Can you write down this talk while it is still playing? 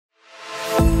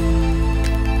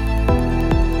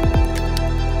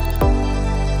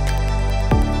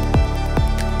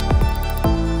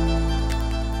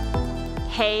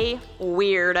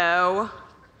weirdo.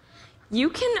 You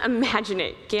can imagine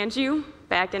it, can't you?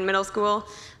 Back in middle school,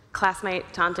 classmate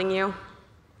taunting you.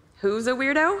 Who's a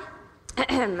weirdo?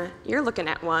 You're looking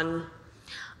at one.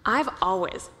 I've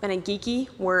always been a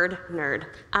geeky word nerd.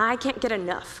 I can't get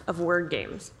enough of word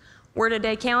games. Word a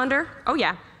day calendar? Oh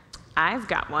yeah, I've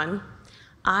got one.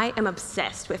 I am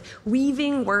obsessed with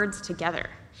weaving words together.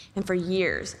 And for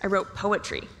years, I wrote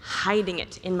poetry, hiding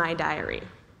it in my diary.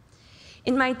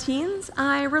 In my teens,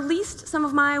 I released some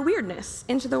of my weirdness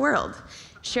into the world,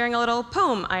 sharing a little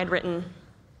poem I had written.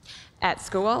 At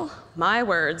school, my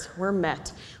words were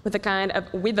met with a kind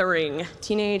of withering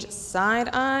teenage side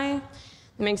eye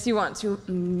that makes you want to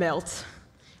melt.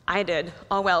 I did,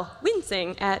 all while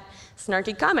wincing at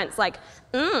snarky comments like,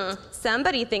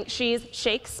 somebody thinks she's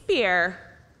Shakespeare.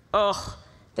 Ugh,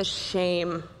 the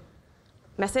shame.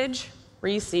 Message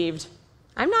received.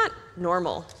 I'm not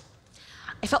normal.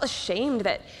 I felt ashamed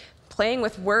that playing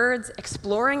with words,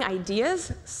 exploring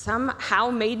ideas, somehow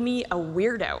made me a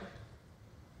weirdo.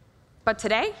 But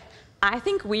today, I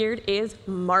think weird is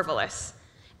marvelous.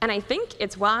 And I think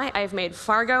it's why I've made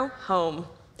Fargo home.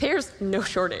 There's no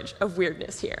shortage of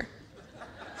weirdness here.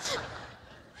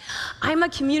 I'm a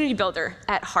community builder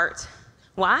at heart.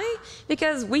 Why?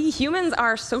 Because we humans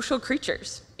are social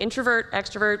creatures. Introvert,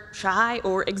 extrovert, shy,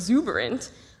 or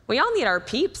exuberant. We all need our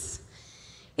peeps.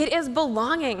 It is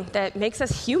belonging that makes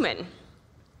us human.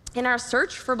 In our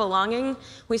search for belonging,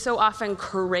 we so often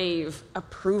crave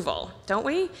approval, don't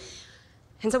we?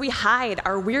 And so we hide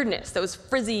our weirdness, those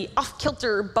frizzy,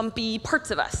 off-kilter, bumpy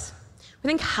parts of us. We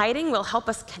think hiding will help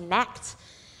us connect.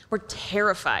 We're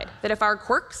terrified that if our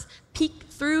quirks peek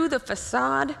through the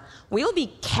facade, we'll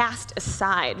be cast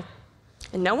aside.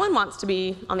 And no one wants to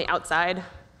be on the outside,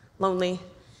 lonely,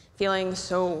 feeling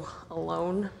so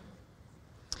alone.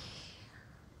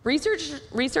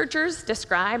 Researchers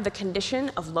describe the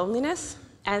condition of loneliness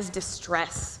as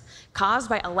distress caused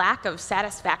by a lack of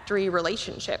satisfactory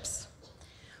relationships.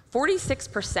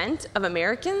 46% of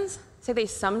Americans say they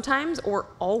sometimes or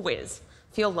always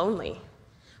feel lonely.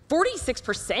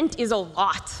 46% is a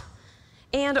lot.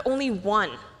 And only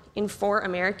 1 in 4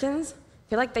 Americans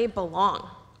feel like they belong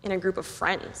in a group of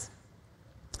friends.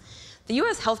 The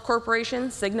US Health Corporation,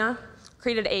 Cigna,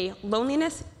 created a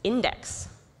loneliness index.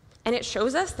 And it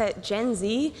shows us that Gen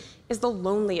Z is the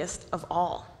loneliest of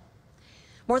all.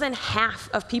 More than half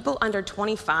of people under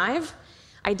 25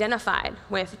 identified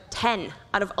with 10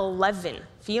 out of 11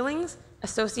 feelings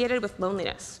associated with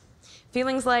loneliness.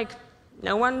 Feelings like,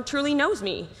 no one truly knows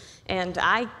me, and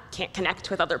I can't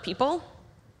connect with other people.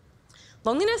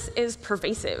 Loneliness is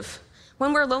pervasive.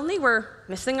 When we're lonely, we're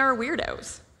missing our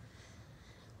weirdos.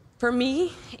 For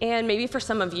me, and maybe for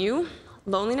some of you,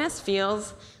 loneliness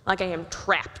feels like I am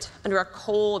trapped under a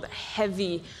cold,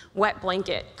 heavy, wet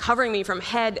blanket, covering me from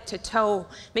head to toe,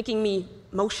 making me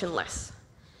motionless.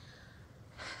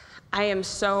 I am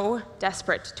so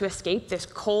desperate to escape this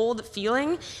cold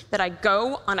feeling that I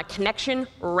go on a connection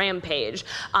rampage.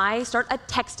 I start a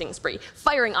texting spree,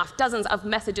 firing off dozens of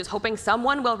messages, hoping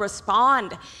someone will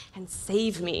respond and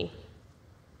save me.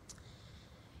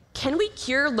 Can we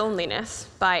cure loneliness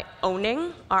by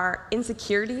owning our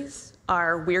insecurities,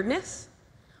 our weirdness?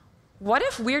 What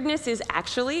if weirdness is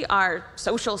actually our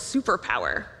social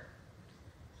superpower?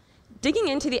 Digging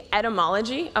into the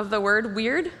etymology of the word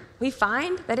weird, we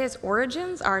find that its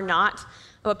origins are not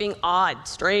about being odd,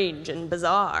 strange, and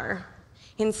bizarre.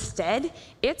 Instead,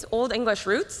 its Old English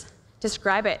roots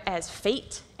describe it as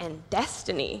fate and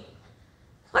destiny.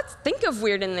 Let's think of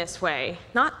weird in this way,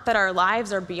 not that our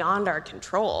lives are beyond our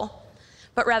control,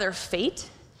 but rather fate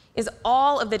is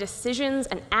all of the decisions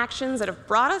and actions that have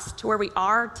brought us to where we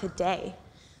are today,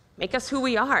 make us who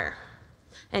we are.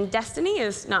 And destiny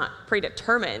is not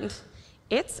predetermined.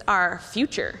 It's our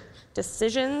future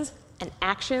decisions and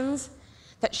actions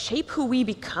that shape who we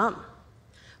become.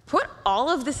 Put all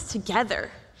of this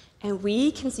together, and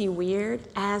we can see weird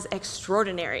as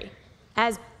extraordinary,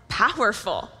 as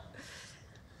powerful.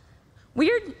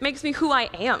 Weird makes me who I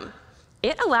am.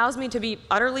 It allows me to be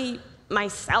utterly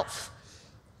myself.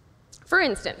 For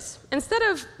instance, instead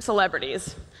of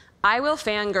celebrities, I will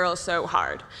fangirl so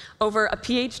hard over a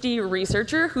PhD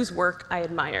researcher whose work I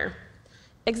admire.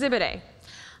 Exhibit A.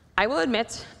 I will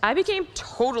admit, I became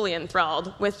totally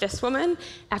enthralled with this woman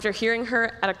after hearing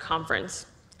her at a conference.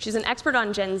 She's an expert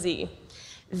on Gen Z.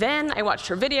 Then I watched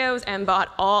her videos and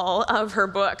bought all of her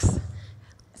books.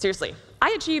 Seriously,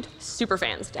 I achieved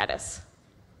superfan status.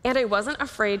 And I wasn't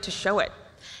afraid to show it.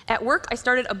 At work, I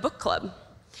started a book club,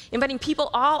 inviting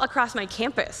people all across my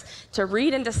campus to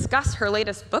read and discuss her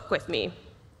latest book with me.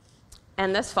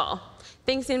 And this fall,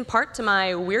 thanks in part to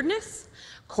my weirdness,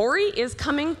 Corey is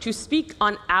coming to speak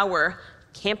on our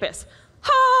campus.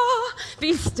 Ah,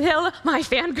 be still, my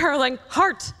fangirling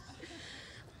heart.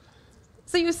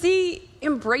 So you see,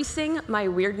 embracing my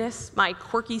weirdness, my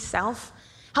quirky self,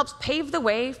 helps pave the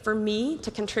way for me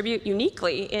to contribute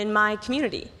uniquely in my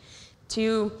community,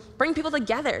 to bring people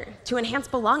together, to enhance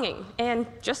belonging, and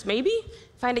just maybe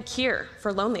find a cure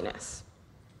for loneliness.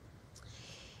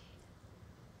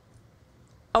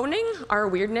 Owning our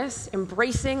weirdness,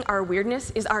 embracing our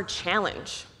weirdness is our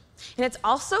challenge. And it's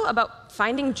also about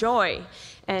finding joy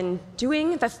and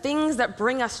doing the things that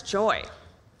bring us joy.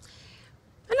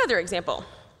 Another example,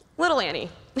 little Annie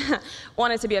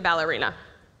wanted to be a ballerina.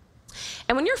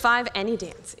 And when you're 5, any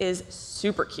dance is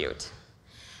super cute.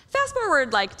 Fast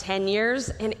forward like 10 years,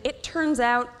 and it turns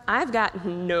out I've got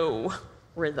no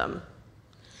rhythm.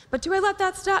 But do I let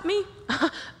that stop me?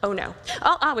 Oh no.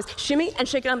 I'll always shimmy and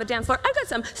shake it on the dance floor. I've got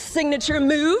some signature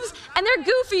moves, and they're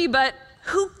goofy, but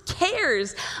who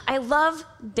cares? I love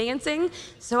dancing,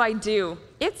 so I do.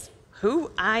 It's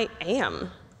who I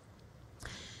am.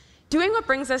 Doing what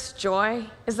brings us joy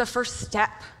is the first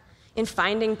step in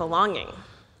finding belonging.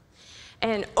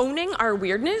 And owning our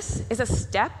weirdness is a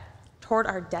step toward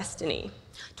our destiny,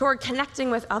 toward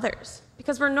connecting with others,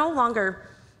 because we're no longer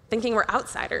thinking we're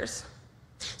outsiders.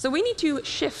 So we need to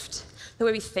shift the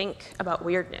way we think about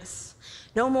weirdness.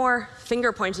 No more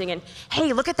finger pointing and,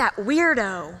 hey, look at that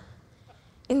weirdo.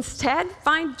 Instead,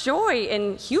 find joy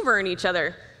and humor in each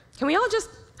other. Can we all just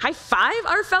high five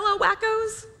our fellow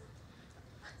wackos?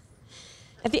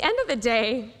 At the end of the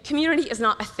day, community is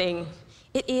not a thing.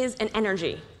 It is an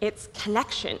energy. It's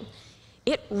connection.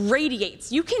 It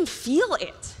radiates. You can feel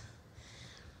it.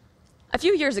 A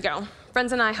few years ago,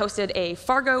 friends and I hosted a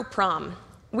Fargo prom.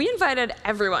 We invited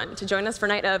everyone to join us for a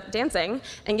night of dancing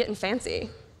and getting fancy.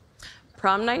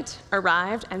 Prom night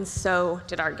arrived, and so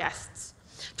did our guests.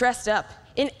 Dressed up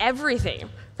in everything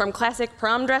from classic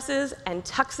prom dresses and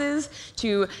tuxes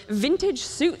to vintage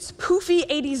suits, poofy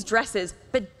 80s dresses,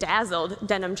 bedazzled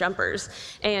denim jumpers,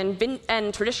 and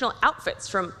traditional outfits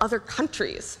from other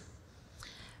countries.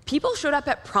 People showed up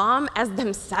at prom as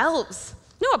themselves.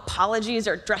 No apologies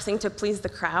or dressing to please the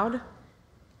crowd.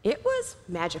 It was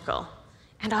magical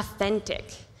and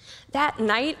authentic. That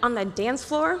night on the dance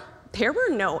floor, there were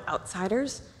no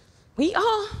outsiders. We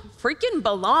all freaking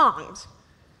belonged.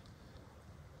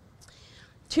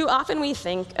 Too often we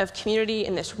think of community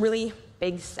in this really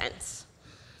big sense.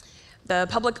 The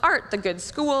public art, the good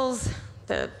schools,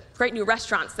 the great new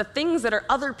restaurants, the things that are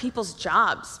other people's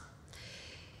jobs.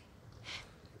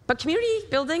 But community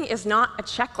building is not a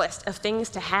checklist of things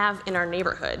to have in our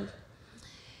neighborhood.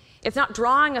 It's not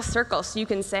drawing a circle so you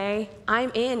can say,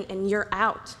 I'm in and you're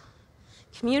out.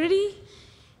 Community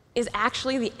is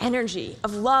actually the energy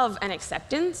of love and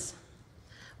acceptance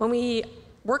when we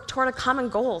work toward a common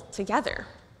goal together.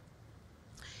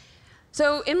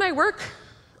 So in my work,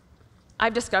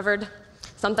 I've discovered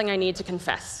something I need to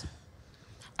confess.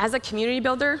 As a community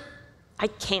builder, I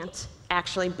can't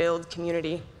actually build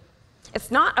community. It's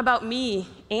not about me,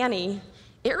 Annie.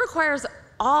 It requires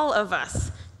all of us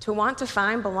to want to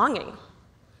find belonging.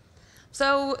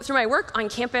 So through my work on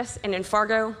campus and in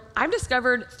Fargo, I've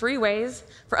discovered 3 ways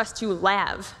for us to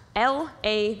L.A.V,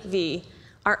 L-A-V,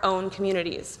 our own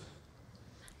communities.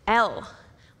 L,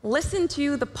 listen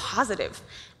to the positive.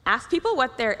 Ask people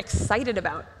what they're excited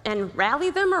about and rally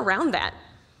them around that.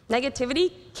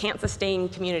 Negativity can't sustain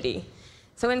community.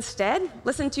 So instead,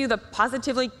 listen to the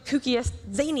positively kookiest,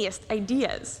 zaniest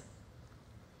ideas.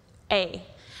 A,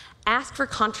 ask for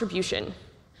contribution.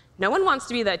 No one wants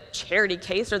to be the charity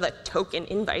case or the token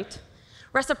invite.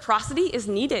 Reciprocity is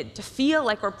needed to feel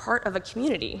like we're part of a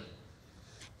community.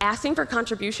 Asking for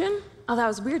contribution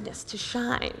allows weirdness to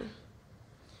shine.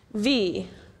 V,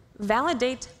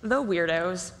 validate the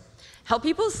weirdos. Help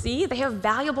people see they have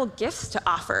valuable gifts to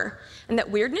offer and that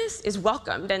weirdness is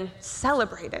welcomed and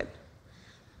celebrated.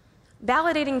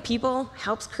 Validating people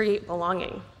helps create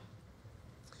belonging.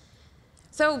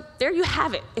 So there you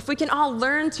have it. If we can all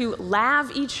learn to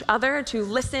lav each other, to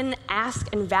listen,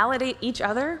 ask, and validate each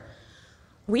other,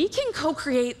 we can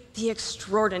co-create the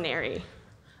extraordinary,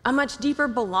 a much deeper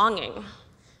belonging,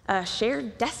 a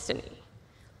shared destiny.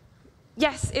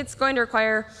 Yes, it's going to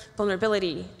require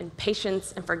vulnerability and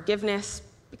patience and forgiveness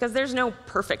because there's no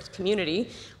perfect community.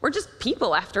 We're just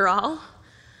people after all.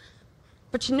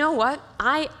 But you know what?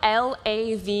 I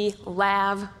L-A-V,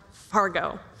 L-A-V,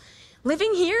 Fargo.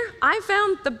 Living here, I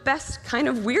found the best kind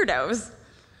of weirdos.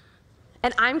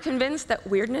 And I'm convinced that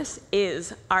weirdness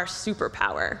is our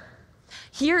superpower.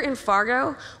 Here in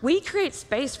Fargo, we create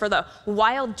space for the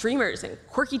wild dreamers and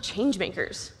quirky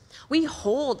changemakers. We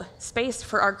hold space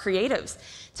for our creatives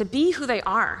to be who they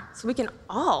are so we can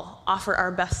all offer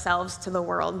our best selves to the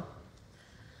world.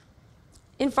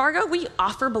 In Fargo, we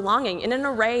offer belonging in an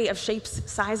array of shapes,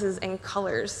 sizes, and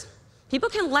colors. People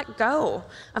can let go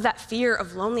of that fear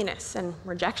of loneliness and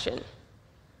rejection.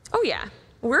 Oh yeah,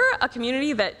 we're a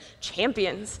community that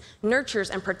champions, nurtures,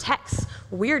 and protects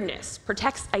weirdness,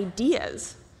 protects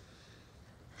ideas.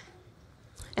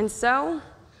 And so,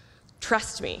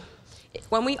 trust me,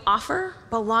 when we offer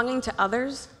belonging to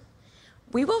others,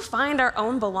 we will find our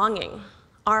own belonging,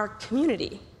 our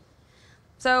community.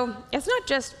 So it's not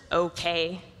just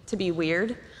okay to be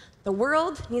weird. The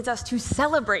world needs us to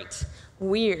celebrate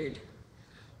weird.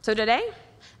 So today,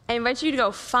 I invite you to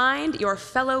go find your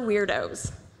fellow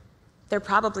weirdos. They're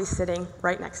probably sitting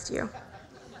right next to you.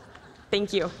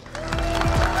 Thank you.